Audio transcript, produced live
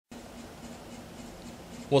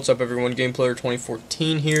What's up everyone, GamePlayer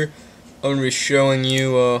 2014 here. I'm going to be showing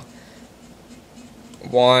you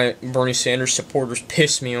why Bernie Sanders supporters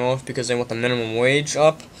piss me off because they want the minimum wage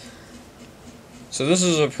up. So this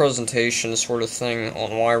is a presentation sort of thing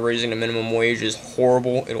on why raising the minimum wage is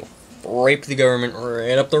horrible. It'll rape the government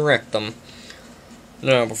right up the rectum.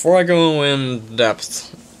 Now, before I go in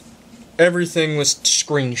depth, everything was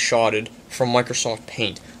screenshotted from Microsoft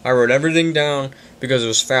Paint. I wrote everything down because it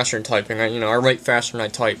was faster than typing. I write faster than I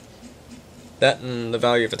type. That and the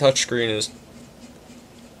value of a touchscreen is,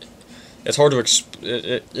 it's hard to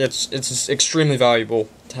it's extremely valuable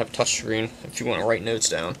to have a touchscreen if you want to write notes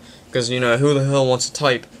down. Because, who the hell wants to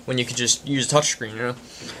type when you could just use a touchscreen,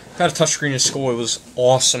 I had a touchscreen in school, it was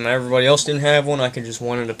awesome. Everybody else didn't have one, I could just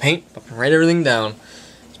went into Paint, I can write everything down.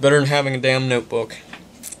 It's better than having a damn notebook.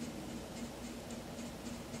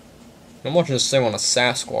 I'm watching this thing on a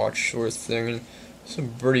Sasquatch sort of thing, and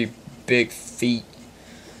some pretty big feet.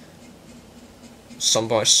 Some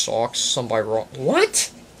by socks, some by rock.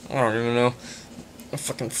 What? I don't even know. A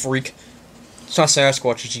fucking freak. It's not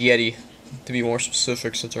Sasquatch, it's Yeti, to be more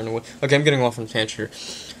specific, since they're in the way. Okay, I'm getting off on the tangent here.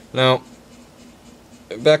 Now,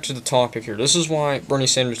 back to the topic here. This is why Bernie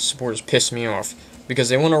Sanders supporters piss me off. Because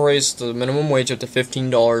they want to raise the minimum wage up to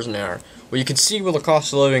 $15 an hour. Well, you can see where the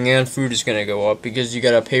cost of living and food is going to go up because you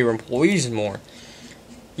got to pay your employees more.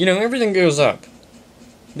 Everything goes up.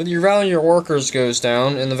 But your value of your workers goes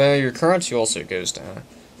down, and the value of your currency also goes down.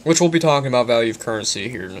 Which we'll be talking about value of currency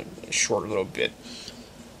here in a short little bit.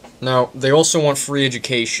 Now, they also want free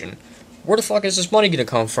education. Where the fuck is this money gonna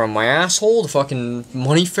come from? My asshole? The fucking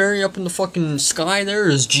money fairy up in the fucking sky there?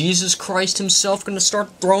 Is Jesus Christ himself gonna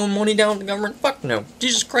start throwing money down at the government? Fuck no.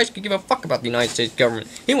 Jesus Christ could give a fuck about the United States government.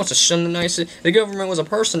 He wants to shun the United States. If the government was a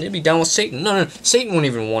person, it'd be down with Satan. No, Satan won't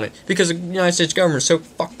even want it. Because the United States government is so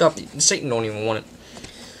fucked up, Satan don't even want it.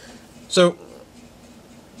 So,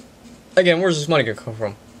 again, where's this money gonna come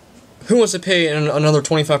from? Who wants to pay another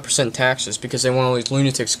 25% taxes because they want all these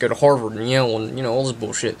lunatics to go to Harvard and Yale and, all this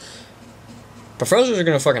bullshit? Professors are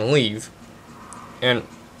gonna fucking leave, and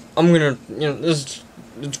I'm gonna, it's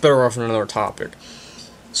better off in another topic.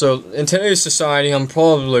 So, in today's society, I'm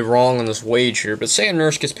probably wrong on this wage here, but say a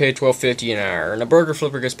nurse gets paid $12.50 an hour, and a burger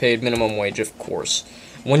flipper gets paid minimum wage, of course.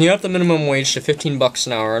 When you up the minimum wage to $15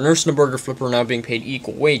 an hour, a nurse and a burger flipper are now being paid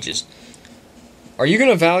equal wages. Are you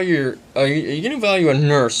gonna value a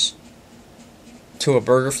nurse to a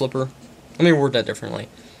burger flipper? Let me word that differently.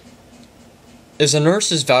 Is a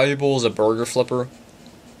nurse as valuable as a burger flipper?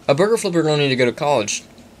 A burger flipper don't need to go to college.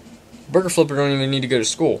 A burger flipper don't even need to go to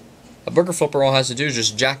school. A burger flipper all has to do is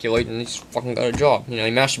just ejaculate and he's fucking got a job. He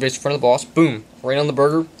masturbates in front of the boss, boom, right on the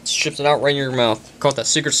burger, ships it out right in your mouth. Call it that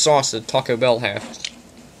secret sauce that Taco Bell has.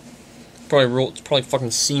 It's probably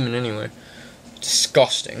fucking semen anyway.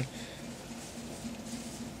 Disgusting.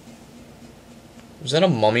 Was that a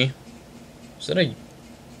mummy? Is that a...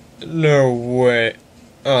 No way.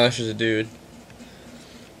 Oh, that's just a dude.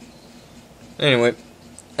 Anyway,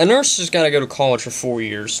 a nurse has got to go to college for 4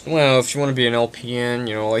 years. Well, if you want to be an LPN,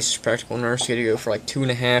 a licensed practical nurse, you got to go for like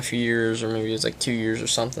 2.5 years, or maybe it's like 2 years or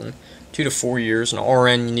something. 2 to 4 years. An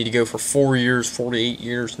RN, you need to go for 4 years, 4 to 8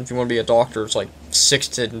 years. And if you want to be a doctor, it's like 6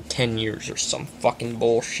 to 10 years or some fucking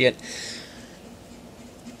bullshit.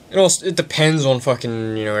 It depends on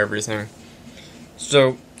fucking, everything.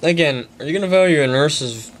 So, again, are you going to value a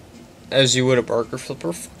nurse as you would a burger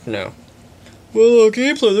flipper? Fuck no. Well,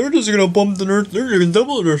 GamePlayer, they're just gonna bump the nurse, they're gonna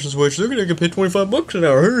double the nurse's wage, they're gonna get paid $25 an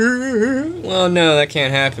hour. Well, no, that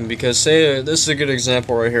can't happen, because say, this is a good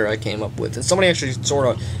example right here I came up with, and somebody actually sort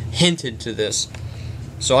of hinted to this,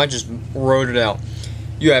 so I just wrote it out.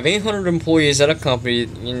 You have 800 employees at a company,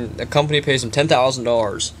 and the company pays them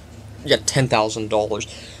 $10,000. You got $10,000.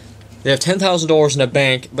 They have $10,000 in the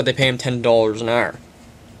bank, but they pay them $10 an hour.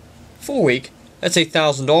 Full week, that's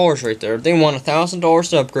 $8,000 right there. They want $1,000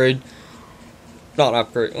 to upgrade. Not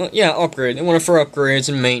upgrade. Well, yeah, upgrade. They want it for upgrades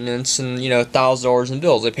and maintenance and, $1,000 in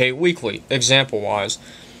bills. They pay it weekly, example-wise.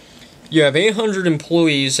 You have 800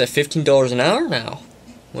 employees at $15 an hour now.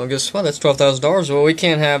 Well, guess what? That's $12,000. Well, we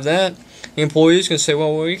can't have that. The employees can say,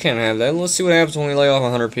 well, we can't have that. Let's see what happens when we lay off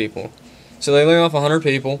 100 people. So they lay off 100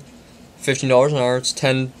 people, $15 an hour. It's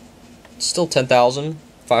still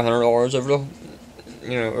 $10,500 over the,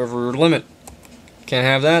 over limit. Can't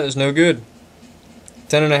have that. It's no good.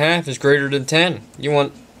 10.5 is greater than 10. You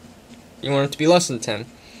want it to be less than 10.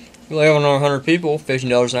 You lay off 100 people,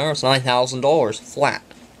 $15 an hour, it's $9,000 flat.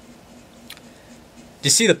 Do you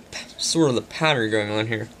see the sort of the pattern going on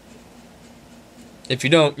here? If you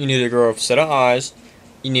don't, you need to grow a set of eyes.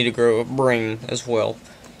 You need to grow a brain as well.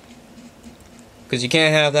 Because you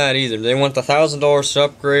can't have that either. They want the $1,000 to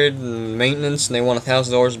upgrade and maintenance, and they want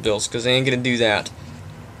 $1,000 of bills, because they ain't gonna do that.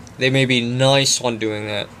 They may be nice on doing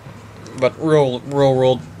that, but real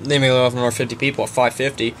world, they may lay off another 50 people at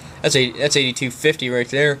 $550. That's $82.50 right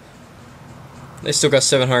there. They still got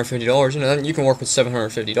 $750. You know, you can work with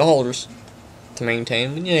 $750 to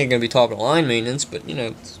maintain. You ain't gonna be talking line maintenance, but you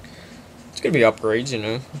know, it's gonna be upgrades. You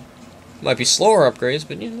know, might be slower upgrades,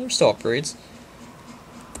 but you know, they're still upgrades.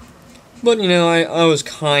 But, you know, I was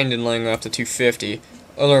kind in laying off the 250.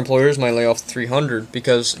 Other employers might lay off the 300,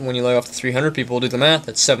 because when you lay off the 300 people, do the math,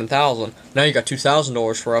 that's $7,000. Now you got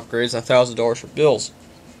 $2,000 for upgrades and $1,000 for bills.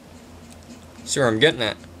 See where I'm getting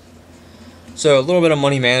at? So, a little bit of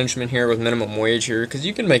money management here with minimum wage here, because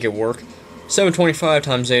you can make it work. $7.25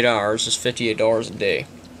 times 8 hours is $58 a day.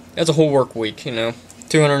 That's a whole work week, you know.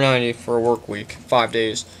 $290 for a work week, 5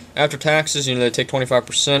 days. After taxes, you know, they take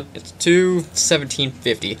 25%. It's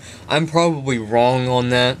 $217.50. I'm probably wrong on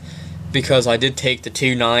that, because I did take the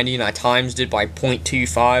 $290 and I times it by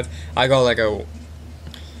 0.25. I got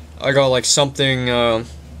like something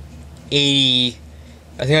 80.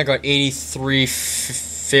 I think I got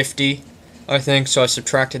 83.50. I think so. I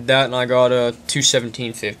subtracted that and I got a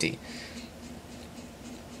 $217.50.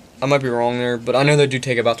 I might be wrong there, but I know they do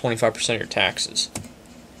take about 25% of your taxes.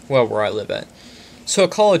 Well, where I live at. So a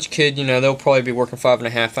college kid, you know, they'll probably be working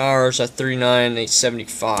 5.5 hours at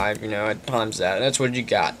 $39,875, you know, at times that. That's what you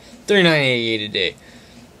got. $39.88 a day.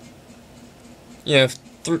 You know,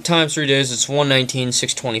 times 3 days, it's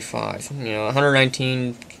 $119,625. You know,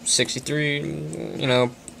 $119.63, you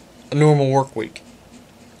know, a normal work week.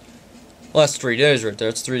 Well, that's 3 days right there.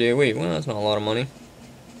 It's a 3-day week. Well, that's not a lot of money.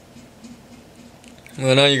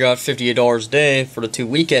 Well, now you got $58 a day for the 2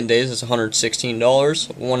 weekend days. It's $116.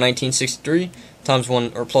 $119.63 times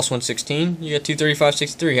 1 or plus 116. You get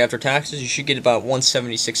 $235.63 after taxes. You should get about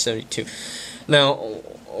 $176.72. Now,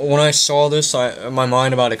 when I saw this, my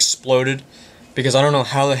mind about exploded, because I don't know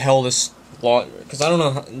how the hell this law. Because I don't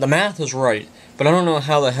know, the math is right, but I don't know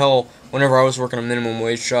how the hell, whenever I was working a minimum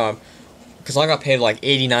wage job, because I got paid like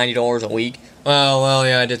 $80, $90 a week. Well,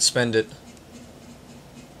 yeah, I did spend it.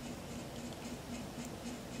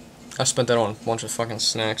 I spent that on a bunch of fucking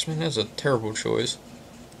snacks. Man, that's a terrible choice.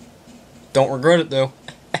 Don't regret it though.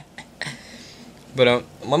 But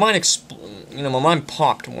my mind my mind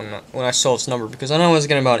popped when I saw this number, because I know I was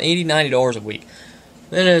getting about $80, $90 a week.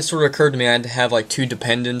 Then it sort of occurred to me I had to have like 2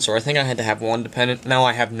 dependents, or I think I had to have 1 dependent. Now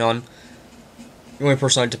I have none. The only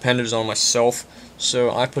person I depended is on myself, so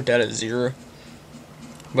I put that at 0.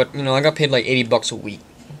 But you know, I got paid like $80 a week.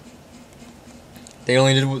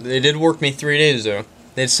 They did work me 3 days though.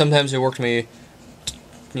 Sometimes they worked me,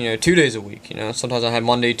 you know, 2 days a week. You know, sometimes I had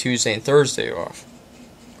Monday, Tuesday, and Thursday off,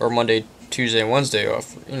 or Monday, Tuesday, and Wednesday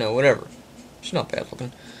off. You know, whatever. She's not bad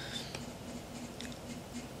looking.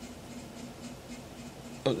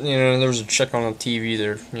 You know, there was a chick on the TV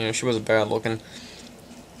there. You know, she wasn't bad looking.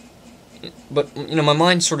 But you know, my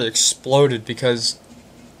mind sort of exploded, because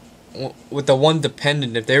with the 1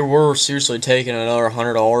 dependent, if they were seriously taking another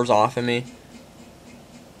 $100 off of me.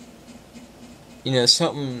 You know,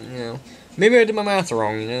 something, you know, maybe I did my math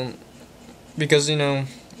wrong, you know, because, you know,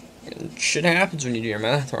 shit happens when you do your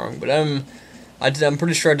math wrong, but I'm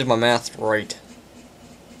pretty sure I did my math right.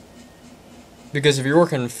 Because if you're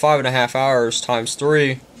working 5.5 hours times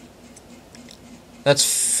 3, that's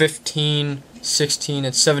 15, 16,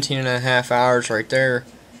 it's 17.5 hours right there.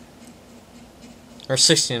 Or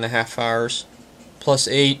 16.5 hours, plus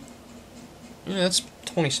 8, you know, that's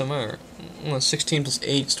 20 some hours. Well, 16 plus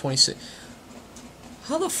 8 is 26.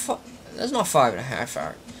 How the fuck? That's not 5.5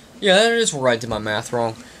 hours. Yeah, that is where I did my math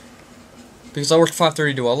wrong. Because I worked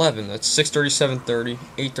 5:30 to 11. That's 6:30, 7:30,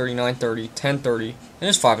 8:30, 9:30, 10:30. And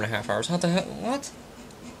it's 5.5 hours. How the hell? What?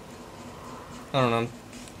 I don't know.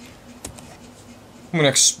 I'm gonna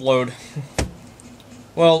explode.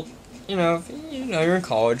 Well, you know, you're in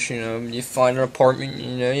college. You know, you find an apartment.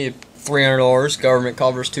 You know, you $300. Government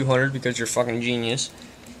covers $200 because you're a fucking genius.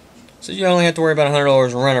 So you only have to worry about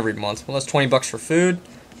 $100 in rent every month. Well, that's $20 for food,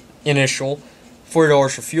 initial,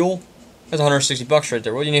 $40 for fuel. That's $160 right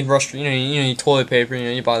there. Well, you need you need toilet paper. You know,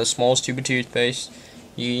 you buy the smallest tube of toothpaste.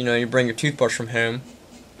 You bring your toothbrush from home.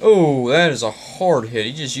 Oh, that is a hard hit.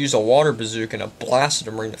 He just used a water bazooka and blasted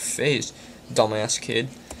him right in the face, dumbass kid.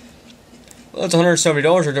 Well, that's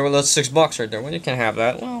 $170 right there. Well, that's $6 right there. Well, you can't have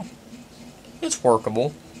that. Well, it's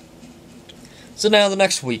workable. So now the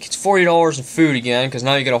next week, it's $40 in food again, because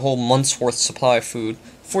now you get a whole month's worth of supply of food.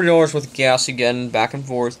 $40 worth of gas again, back and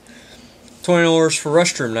forth. $20 for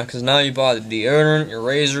restroom now, because now you buy the deodorant, your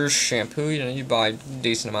razors, shampoo, you know, you buy a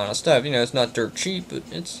decent amount of stuff. You know, it's not dirt cheap, but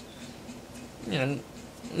it's, you know,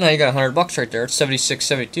 Now you got $100 right there. It's 76,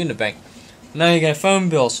 72 in the bank. Now you got a phone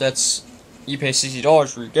bill, so that's you pay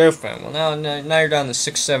 $60 for your Go phone. Well, now you're down to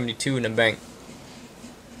 $672 in the bank.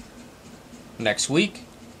 Next week,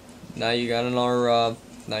 now you got another.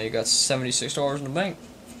 Now you got $76 in the bank.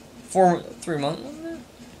 3 months.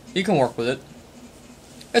 You can work with it.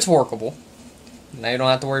 It's workable. Now you don't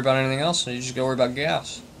have to worry about anything else. You just gotta worry about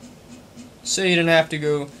gas. Say you didn't have to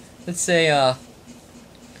go. Let's say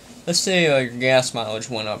your gas mileage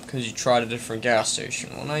went up because you tried a different gas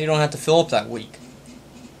station. Well, now you don't have to fill up that week.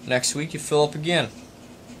 Next week you fill up again.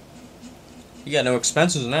 You got no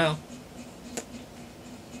expenses now.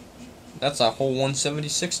 That's a whole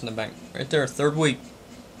 176 in the bank right there. Third week.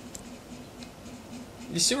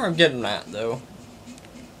 You see where I'm getting at, though?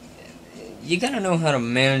 You gotta know how to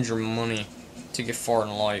manage your money to get far in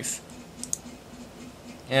life.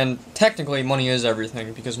 And technically, money is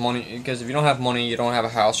everything, because if you don't have money, you don't have a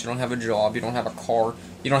house, you don't have a job, you don't have a car,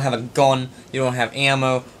 you don't have a gun, you don't have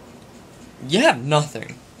ammo. You have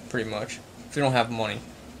nothing, pretty much, if you don't have money.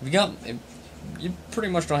 You pretty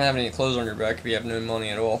much don't have any clothes on your back if you have no money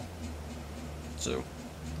at all. So,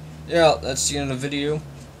 yeah, that's the end of the video.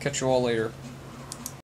 Catch you all later.